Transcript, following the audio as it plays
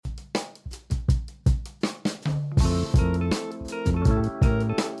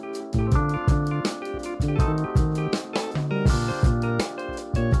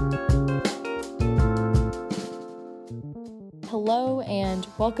and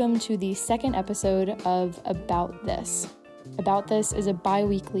welcome to the second episode of About This. About This is a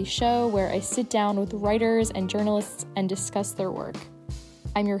bi-weekly show where I sit down with writers and journalists and discuss their work.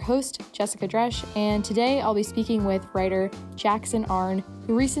 I'm your host, Jessica Dresch, and today I'll be speaking with writer Jackson Arn,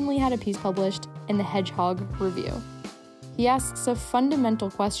 who recently had a piece published in the Hedgehog Review. He asks a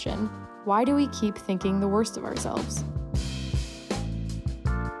fundamental question: why do we keep thinking the worst of ourselves?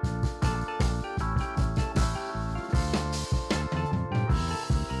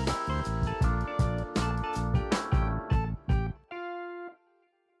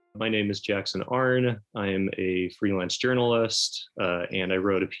 My name is Jackson Arn. I am a freelance journalist, and I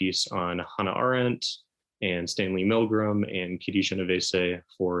wrote a piece on Hannah Arendt and Stanley Milgram and Kitty Genovese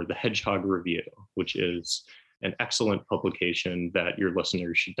for the Hedgehog Review, which is an excellent publication that your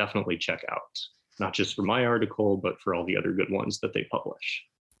listeners should definitely check out, not just for my article, but for all the other good ones that they publish.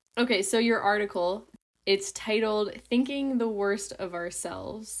 Okay, so your article, it's titled Thinking the Worst of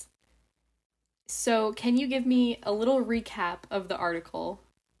Ourselves. So can you give me a little recap of the article?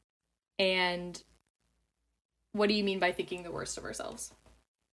 And what do you mean by thinking the worst of ourselves?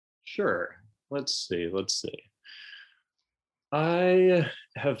 Sure. Let's see. I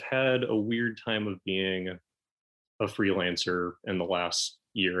have had a weird time of being a freelancer in the last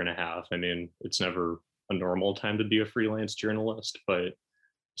year and a half. I mean, it's never a normal time to be a freelance journalist, but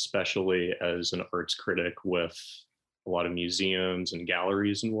especially as an arts critic with a lot of museums and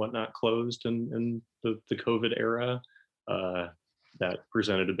galleries and whatnot closed in the COVID era, that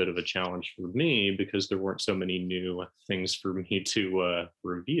presented a bit of a challenge for me because there weren't so many new things for me to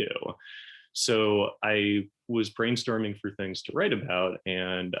review. So I was brainstorming for things to write about,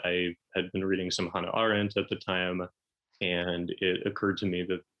 and I had been reading some Hannah Arendt at the time, and it occurred to me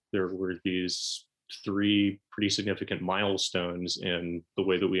that there were these three pretty significant milestones in the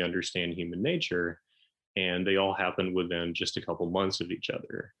way that we understand human nature, and they all happened within just a couple months of each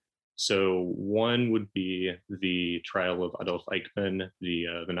other. So one would be the trial of Adolf Eichmann,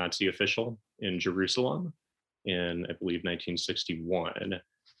 the Nazi official in Jerusalem in, I believe, 1961.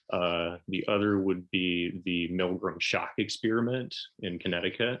 The other would be the Milgram shock experiment in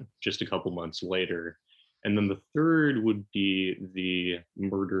Connecticut just a couple months later. And then the third would be the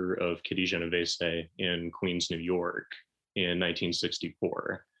murder of Kitty Genovese in Queens, New York in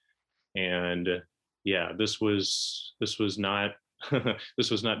 1964. And yeah, this was not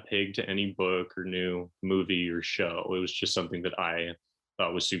this was not pegged to any book or new movie or show. It was just something that I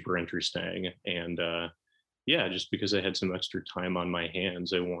thought was super interesting. And yeah, just because I had some extra time on my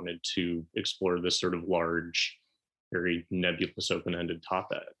hands, I wanted to explore this sort of large, very nebulous, open-ended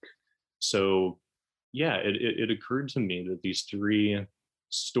topic. So yeah, it occurred to me that these three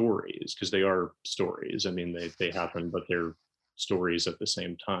stories, because they are stories, I mean, they happen, but they're stories at the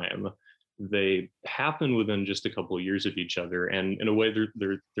same time. They happen within just a couple of years of each other, and in a way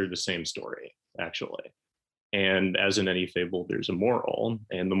they're the same story, actually. And as in any fable, there's a moral,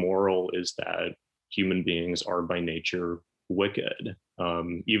 and the moral is that human beings are by nature wicked.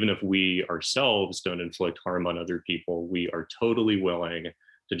 Even if we ourselves don't inflict harm on other people, we are totally willing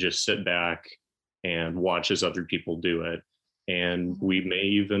to just sit back and watch as other people do it, and we may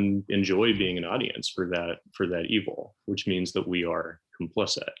even enjoy being an audience for that evil, which means that we are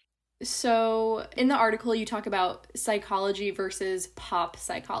complicit. So in the article, you talk about psychology versus pop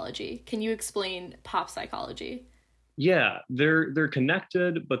psychology. Can you explain pop psychology? Yeah, they're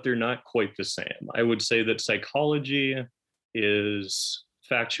connected, but they're not quite the same. I would say that psychology is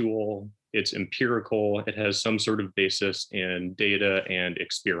factual, it's empirical, it has some sort of basis in data and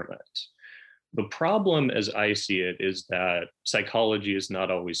experiment. The problem, as I see it, is that psychology is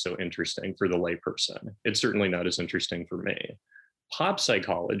not always so interesting for the layperson. It's certainly not as interesting for me. Pop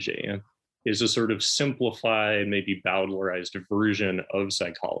psychology is a sort of simplified, maybe bowdlerized version of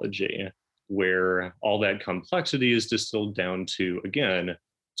psychology, where all that complexity is distilled down to, again,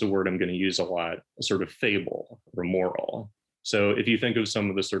 it's a word I'm going to use a lot, a sort of fable or moral. So if you think of some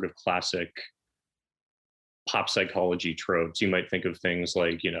of the sort of classic pop psychology tropes, you might think of things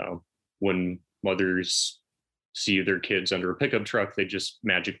like, when mothers see their kids under a pickup truck, they just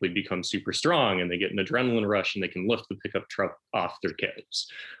magically become super strong and they get an adrenaline rush and they can lift the pickup truck off their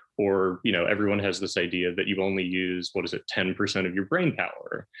kids. Or, everyone has this idea that you only use, 10% of your brain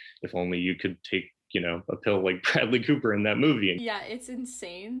power. If only you could take, a pill like Bradley Cooper in that movie. Yeah, it's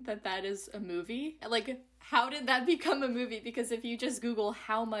insane that is a movie. Like, how did that become a movie? Because if you just Google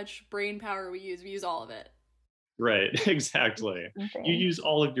how much brain power we use all of it. Right, exactly. Okay. You use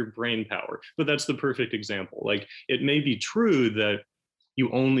all of your brain power, but that's the perfect example. Like, it may be true that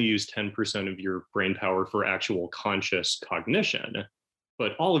you only use 10% of your brain power for actual conscious cognition,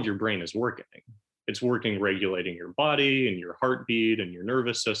 but all of your brain is working. it's working regulating your body and your heartbeat and your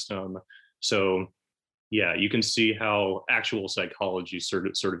nervous system. So yeah, you can see how actual psychology sort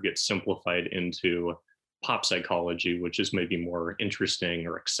of gets simplified into pop psychology, which is maybe more interesting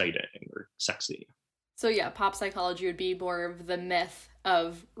or exciting or sexy. So yeah, pop psychology would be more of the myth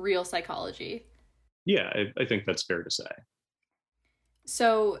of real psychology. Yeah, I think that's fair to say.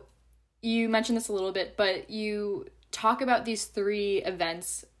 So you mentioned this a little bit, but you talk about these three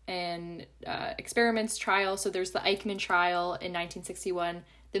events and experiments trial. So there's the Eichmann trial in 1961,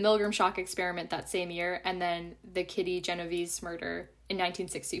 the Milgram shock experiment that same year, and then the Kitty Genovese murder in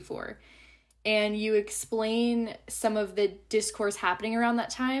 1964. And you explain some of the discourse happening around that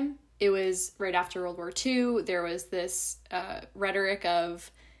time. It was right after World War II. There was this rhetoric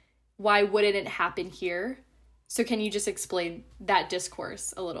of why wouldn't it happen here? So can you just explain that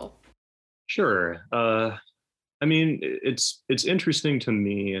discourse a little? Sure. I mean, it's interesting to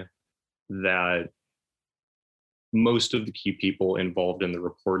me that most of the key people involved in the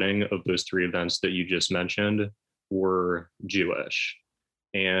reporting of those three events that you just mentioned were Jewish.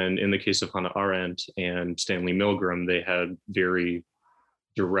 And in the case of Hannah Arendt and Stanley Milgram, they had very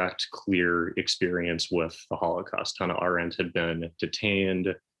direct, clear experience with the Holocaust. Hannah Arendt had been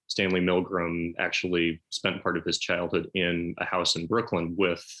detained. Stanley Milgram actually spent part of his childhood in a house in Brooklyn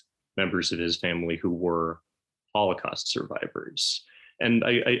with members of his family who were Holocaust survivors. And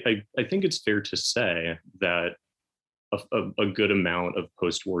I think it's fair to say that a good amount of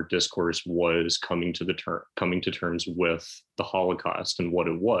post-war discourse was coming to terms with the Holocaust and what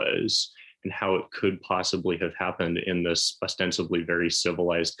it was and how it could possibly have happened in this ostensibly very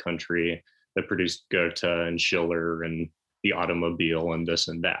civilized country that produced Goethe and Schiller and the automobile and this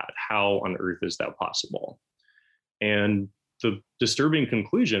and that. How on earth is that possible? And the disturbing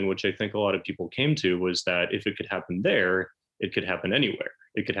conclusion, which I think a lot of people came to, was that if it could happen there, it could happen anywhere.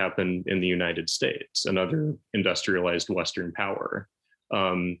 It could happen in the United States, another industrialized Western power.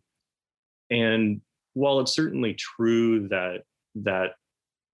 And while it's certainly true that that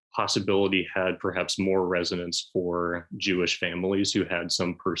possibility had perhaps more resonance for Jewish families who had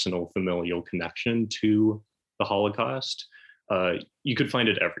some personal familial connection to the Holocaust, you could find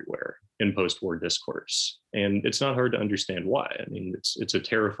it everywhere in post-war discourse. And it's not hard to understand why. I mean, it's a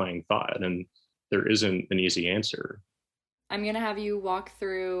terrifying thought, and there isn't an easy answer. I'm going to have you walk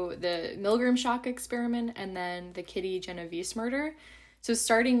through the Milgram shock experiment and then the Kitty Genovese murder. So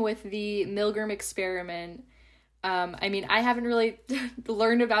starting with the Milgram experiment, I mean, I haven't really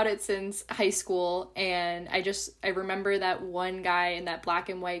learned about it since high school, and I remember that one guy in that black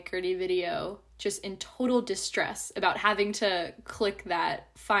and white gritty video just in total distress about having to click that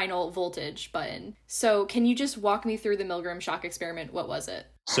final voltage button. So can you just walk me through the Milgram shock experiment? What was it?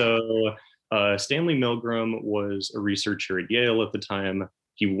 So Stanley Milgram was a researcher at Yale at the time.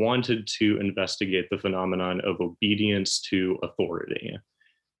 He wanted to investigate the phenomenon of obedience to authority.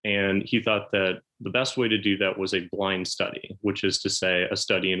 And he thought that the best way to do that was a blind study, which is to say a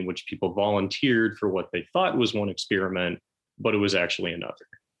study in which people volunteered for what they thought was one experiment, but it was actually another.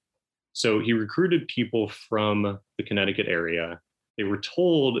 So he recruited people from the Connecticut area. They were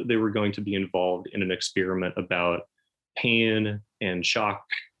told they were going to be involved in an experiment about pain and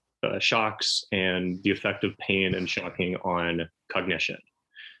shocks and the effect of pain and shocking on cognition.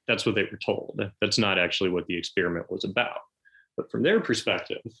 That's what they were told. That's not actually what the experiment was about. But from their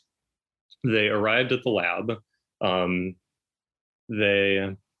perspective, they arrived at the lab.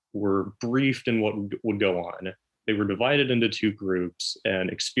 They were briefed in what would go on. They were divided into two groups, an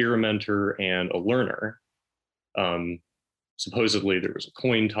experimenter and a learner. Supposedly there was a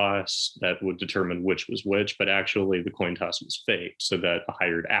coin toss that would determine which was which, but actually the coin toss was faked so that a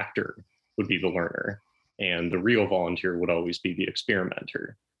hired actor would be the learner and the real volunteer would always be the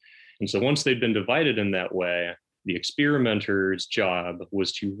experimenter. And so once they'd been divided in that way, the experimenter's job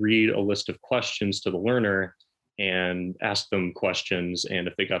was to read a list of questions to the learner and ask them questions. And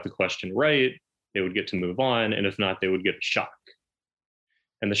if they got the question right, they would get to move on. And if not, they would get a shock.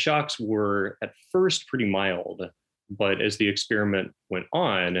 And the shocks were at first pretty mild, but as the experiment went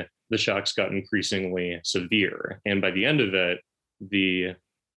on, the shocks got increasingly severe. And by the end of it, the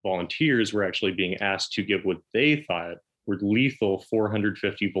volunteers were actually being asked to give what they thought were lethal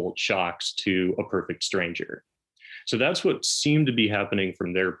 450 volt shocks to a perfect stranger. So that's what seemed to be happening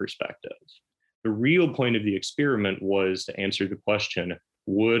from their perspective. The real point of the experiment was to answer the question,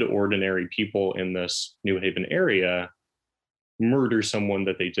 would ordinary people in this New Haven area murder someone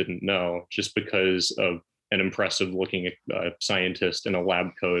that they didn't know just because of an impressive looking scientist in a lab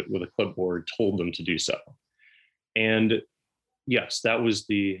coat with a clipboard told them to do so? And yes, that was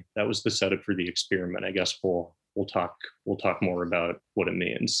the setup for the experiment. I guess we'll talk more about what it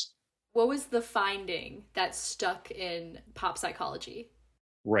means. What was the finding that stuck in pop psychology?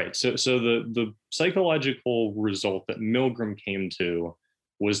 Right. So the psychological result that Milgram came to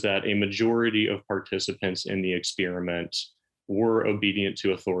was that a majority of participants in the experiment were obedient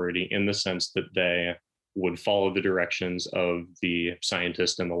to authority in the sense that they would follow the directions of the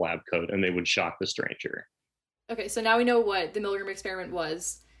scientist in the lab coat and they would shock the stranger. Okay, so now we know what the Milgram experiment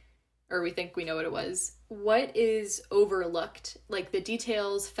was, or we think we know what it was. What is overlooked? Like the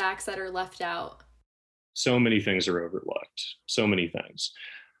details, facts that are left out? So many things are overlooked. So many things.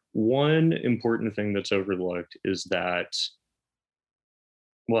 One important thing that's overlooked is that,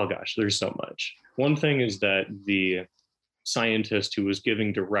 well, gosh, there's so much. One thing is that the scientist who was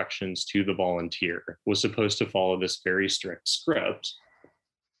giving directions to the volunteer was supposed to follow this very strict script.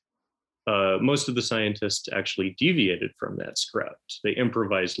 Most of the scientists actually deviated from that script. They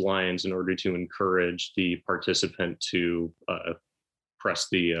improvised lines in order to encourage the participant to press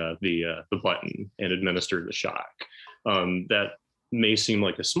the button and administer the shock. That may seem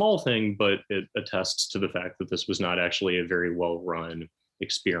like a small thing, but it attests to the fact that this was not actually a very well run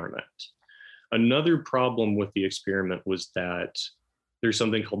experiment. Another problem with the experiment was that there's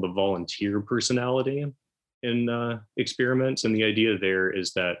something called the volunteer personality in experiments. And the idea there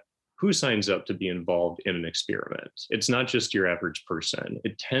is that who signs up to be involved in an experiment? It's not just your average person.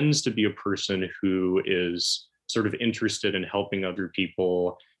 It tends to be a person who is sort of interested in helping other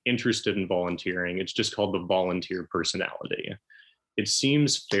people, interested in volunteering. It's just called the volunteer personality. It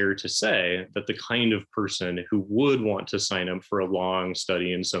seems fair to say that the kind of person who would want to sign up for a long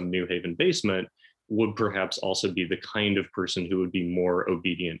study in some New Haven basement would perhaps also be the kind of person who would be more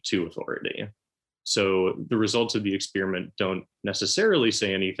obedient to authority. So the results of the experiment don't necessarily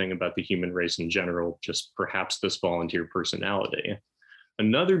say anything about the human race in general, just perhaps this volunteer personality.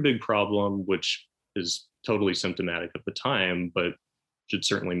 Another big problem, which is totally symptomatic of the time, but should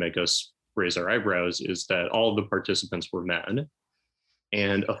certainly make us raise our eyebrows, is that all of the participants were men.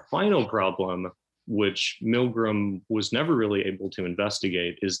 And a final problem, which Milgram was never really able to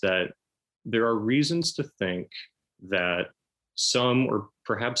investigate, is that there are reasons to think that some, or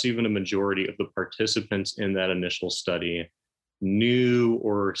perhaps even a majority of the participants in that initial study knew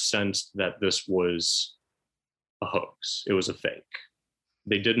or sensed that this was a hoax. It was a fake.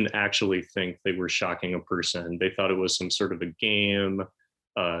 They didn't actually think they were shocking a person. They thought it was some sort of a game.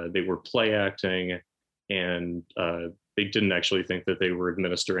 They were play acting, and they didn't actually think that they were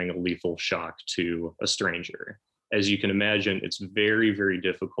administering a lethal shock to a stranger. As you can imagine, it's very, very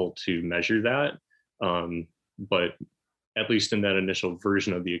difficult to measure that. But at least in that initial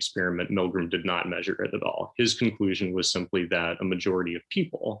version of the experiment, Milgram did not measure it at all. His conclusion was simply that a majority of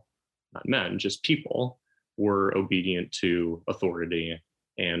people, not men, just people, were obedient to authority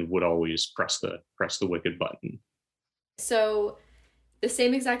and would always press the wicked button. So the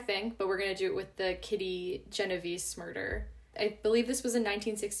same exact thing, but we're going to do it with the Kitty Genovese murder. I believe this was in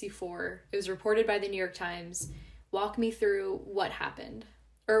 1964. It was reported by the New York Times. Walk me through what happened,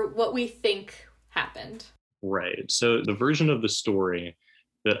 or what we think happened. Right. So the version of the story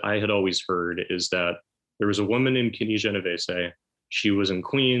that I had always heard is that there was a woman named Kitty Genovese. She was in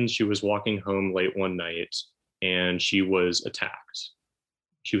Queens. She was walking home late one night and she was attacked.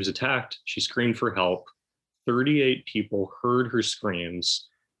 She screamed for help. 38 people heard her screams.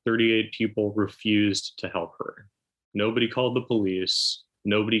 38 people refused to help her. Nobody called the police.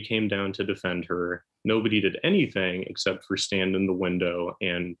 Nobody came down to defend her. Nobody did anything except for stand in the window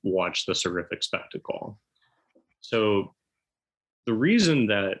and watch this horrific spectacle. So the reason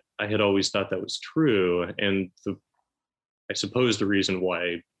that I had always thought that was true, and I suppose the reason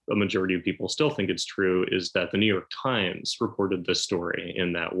why a majority of people still think it's true, is that the New York Times reported this story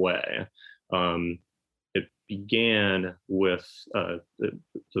in that way. It began with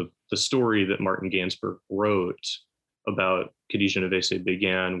the story that Martin Gansberg wrote about Kitty Genovese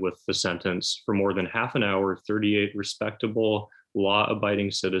began with the sentence, "For more than half an hour, 38 respectable,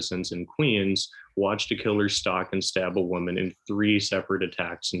 law-abiding citizens in Queens watched a killer stalk and stab a woman in 3 separate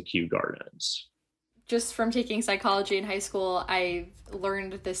attacks in Kew Gardens." Just from taking psychology in high school, I've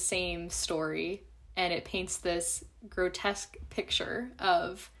learned the same story, and it paints this grotesque picture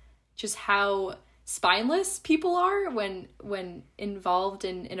of just how spineless people are when involved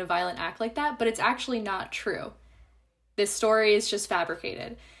in a violent act like that, but it's actually not true. This story is just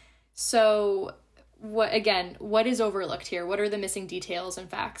fabricated. So what is overlooked here? What are the missing details and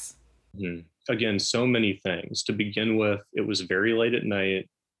facts? Again, so many things. To begin with, it was very late at night.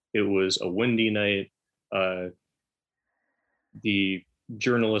 It was a windy night. The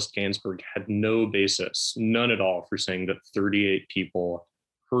journalist Gansberg had no basis, none at all, for saying that 38 people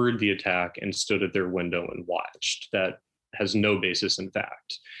heard the attack and stood at their window and watched. That has no basis in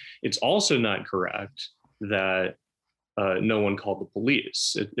fact. It's also not correct that no one called the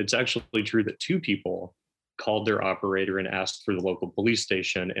police. It's actually true that two people called their operator and asked for the local police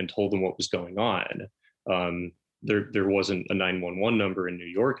station and told them what was going on. There wasn't a 911 number in New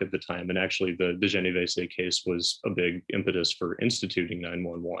York at the time, and actually the Genovese case was a big impetus for instituting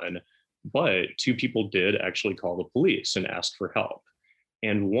 911. But two people did actually call the police and ask for help.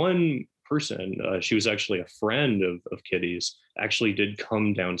 And one person, she was actually a friend of Kitty's, actually did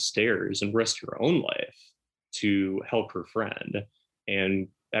come downstairs and risk her own life to help her friend. And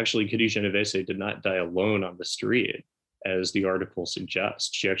actually, Kitty Genovese did not die alone on the street, as the article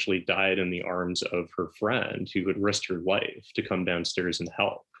suggests. She actually died in the arms of her friend who had risked her life to come downstairs and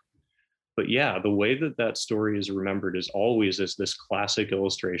help. But yeah, the way that that story is remembered is always as this classic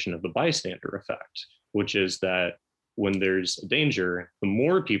illustration of the bystander effect, which is that when there's a danger, the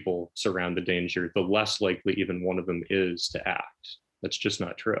more people surround the danger, the less likely even one of them is to act. That's just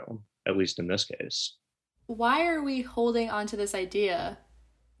not true, at least in this case. Why are we holding on to this idea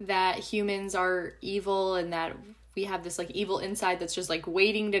that humans are evil and that we have this like evil inside that's just like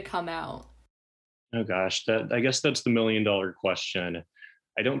waiting to come out? Oh gosh, I guess that's the $1,000,000 question.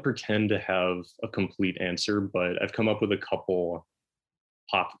 I don't pretend to have a complete answer, but I've come up with a couple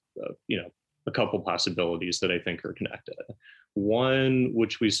a couple possibilities that I think are connected. One,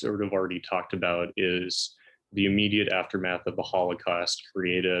 which we sort of already talked about, is the immediate aftermath of the Holocaust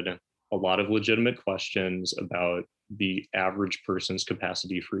created a lot of legitimate questions about the average person's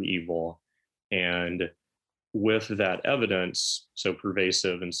capacity for evil. And with that evidence so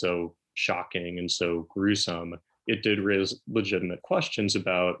pervasive and so shocking and so gruesome, it did raise legitimate questions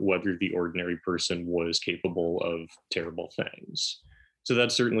about whether the ordinary person was capable of terrible things. So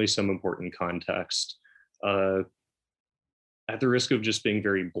that's certainly some important context. At the risk of just being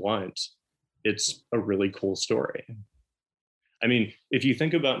very blunt, it's a really cool story. I mean, if you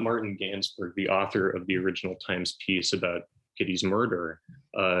think about Martin Gansberg, the author of the original Times piece about Kitty's murder,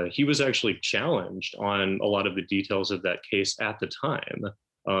 he was actually challenged on a lot of the details of that case at the time.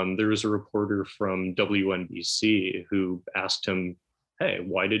 There was a reporter from WNBC who asked him, hey,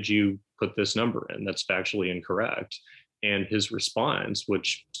 why did you put this number in? That's factually incorrect. And his response,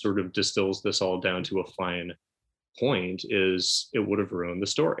 which sort of distills this all down to a fine point, is it would have ruined the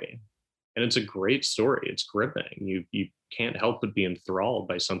story. And it's a great story. It's gripping. You can't help but be enthralled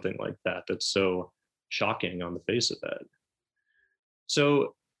by something like that that's so shocking on the face of it.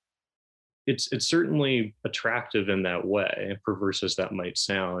 So it's certainly attractive in that way, perverse as that might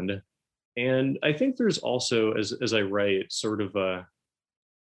sound. And I think there's also, as I write, sort of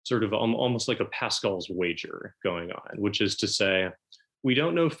almost like a Pascal's wager going on, which is to say, we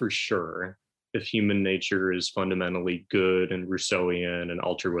don't know for sure if human nature is fundamentally good and Rousseauian and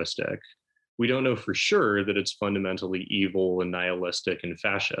altruistic. We don't know for sure that it's fundamentally evil and nihilistic and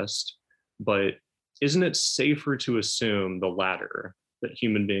fascist, but isn't it safer to assume the latter, that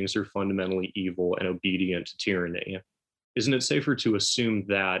human beings are fundamentally evil and obedient to tyranny? Isn't it safer to assume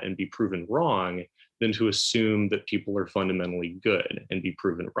that and be proven wrong than to assume that people are fundamentally good and be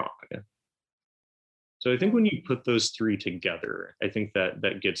proven wrong? So I think when you put those three together, I think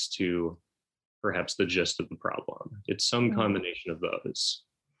that gets to perhaps the gist of the problem. It's some combination of those.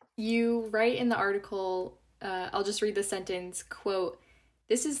 You write in the article, I'll just read the sentence, quote,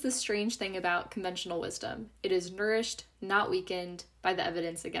 "This is the strange thing about conventional wisdom. It is nourished, not weakened, by the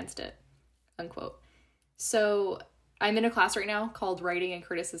evidence against it," unquote. So I'm in a class right now called Writing and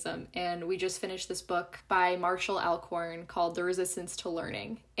Criticism, and we just finished this book by Marshall Alcorn called The Resistance to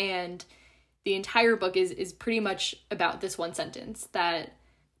Learning. And the entire book is pretty much about this one sentence, that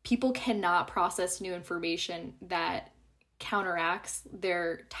people cannot process new information that counteracts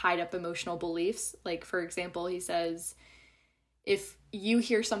their tied up emotional beliefs. Like, for example, he says, if you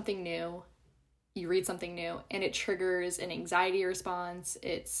hear something new, you read something new, and it triggers an anxiety response,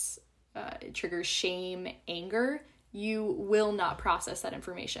 it triggers shame, anger, you will not process that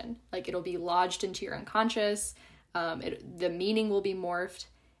information. Like, it'll be lodged into your unconscious, the meaning will be morphed.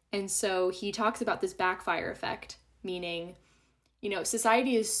 And so he talks about this backfire effect, meaning,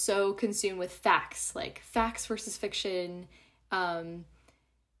 society is so consumed with facts, like facts versus fiction.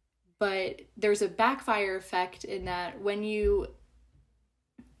 But there's a backfire effect in that when you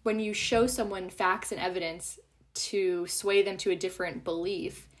show someone facts and evidence to sway them to a different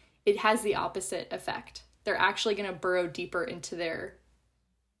belief, it has the opposite effect. They're actually going to burrow deeper into their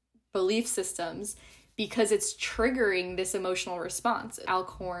belief systems because it's triggering this emotional response.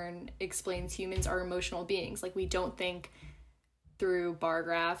 Alcorn explains humans are emotional beings. Like, we don't think through bar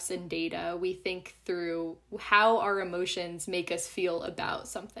graphs and data. We think through how our emotions make us feel about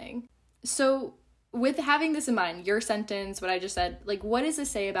something. So with having this in mind, your sentence, what I just said, like, what does this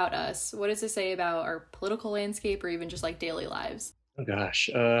say about us? What does this say about our political landscape or even just like daily lives? Oh gosh,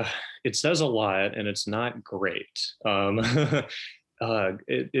 it says a lot, and it's not great.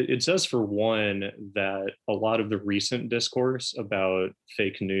 It says, for one, that a lot of the recent discourse about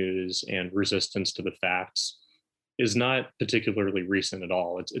fake news and resistance to the facts is not particularly recent at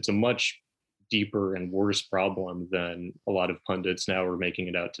all. It's a much deeper and worse problem than a lot of pundits now are making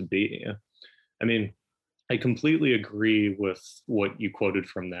it out to be. I mean, I completely agree with what you quoted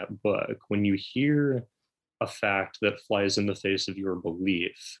from that book. When you hear a fact that flies in the face of your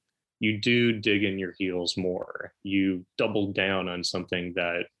belief, you do dig in your heels more. You double down on something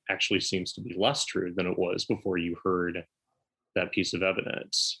that actually seems to be less true than it was before you heard that piece of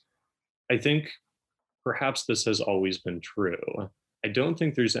evidence. I think perhaps this has always been true. I don't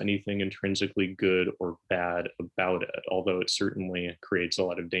think there's anything intrinsically good or bad about it, although it certainly creates a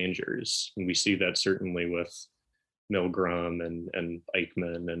lot of dangers. And we see that certainly with Milgram and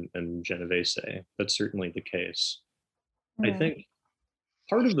Eichmann and Genovese. That's certainly the case. I Mm. think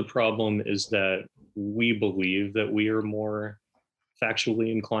part of the problem is that we believe that we are more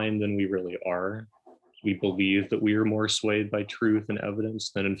factually inclined than we really are. We believe that we are more swayed by truth and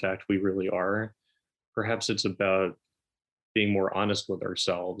evidence than in fact we really are. Perhaps it's about being more honest with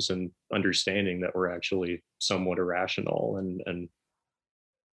ourselves and understanding that we're actually somewhat irrational, and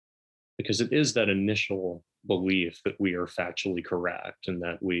because it is that initial belief that we are factually correct and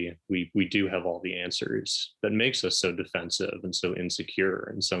that we do have all the answers that makes us so defensive and so insecure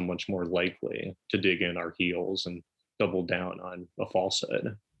and so much more likely to dig in our heels and double down on a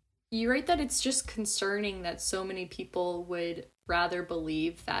falsehood. You write that it's just concerning that so many people would rather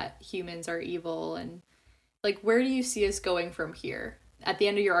believe that humans are evil. And like, where do you see us going from here? At the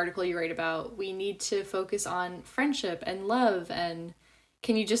end of your article, you write about we need to focus on friendship and love. And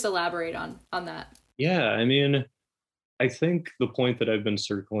can you just elaborate on that? Yeah, I mean, I think the point that I've been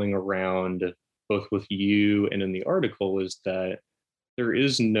circling around both with you and in the article is that there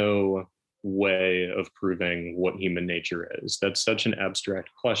is no way of proving what human nature is. That's such an abstract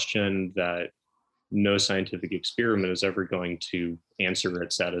question that no scientific experiment is ever going to answer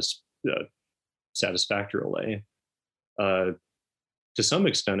it satisfactorily. Uh, to some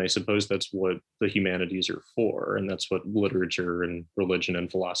extent, I suppose that's what the humanities are for, and that's what literature and religion and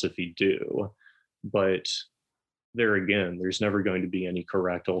philosophy do. But there again, there's never going to be any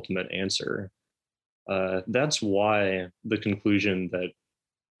correct ultimate answer. That's why the conclusion that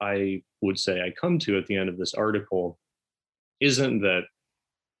I would say I come to at the end of this article isn't that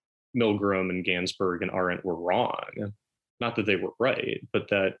Milgram and Gansberg and Arendt were wrong. Not that they were right, but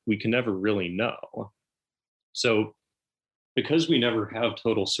that we can never really know. So, because we never have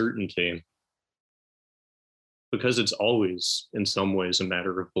total certainty, because it's always in some ways a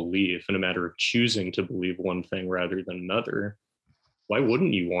matter of belief and a matter of choosing to believe one thing rather than another, why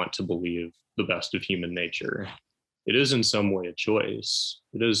wouldn't you want to believe the best of human nature? It is in some way a choice.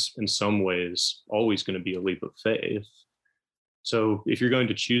 It is in some ways always going to be a leap of faith. So if you're going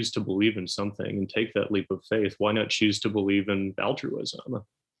to choose to believe in something and take that leap of faith, why not choose to believe in altruism?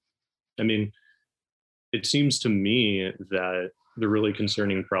 I mean, it seems to me that the really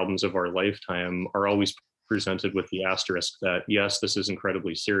concerning problems of our lifetime are always presented with the asterisk that, yes, this is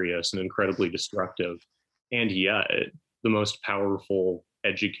incredibly serious and incredibly destructive. And yet, the most powerful,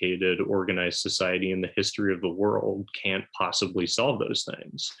 educated, organized society in the history of the world can't possibly solve those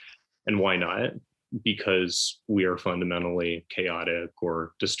things. And why not? Because we are fundamentally chaotic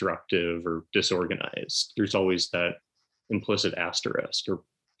or destructive or disorganized. There's always that implicit asterisk, or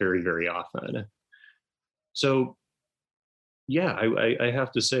very, very often. So, yeah, I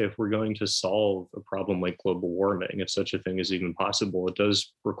have to say, if we're going to solve a problem like global warming, if such a thing is even possible, it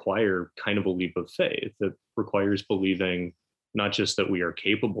does require kind of a leap of faith. It requires believing not just that we are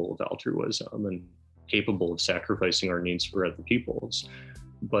capable of altruism and capable of sacrificing our needs for other people's,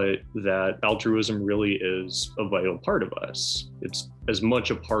 but that altruism really is a vital part of us. It's as much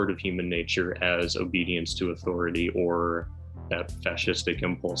a part of human nature as obedience to authority or that fascistic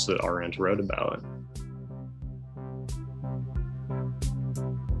impulse that Arendt wrote about.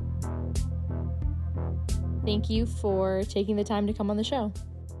 Thank you for taking the time to come on the show.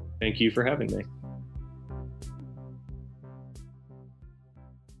 Thank you for having me.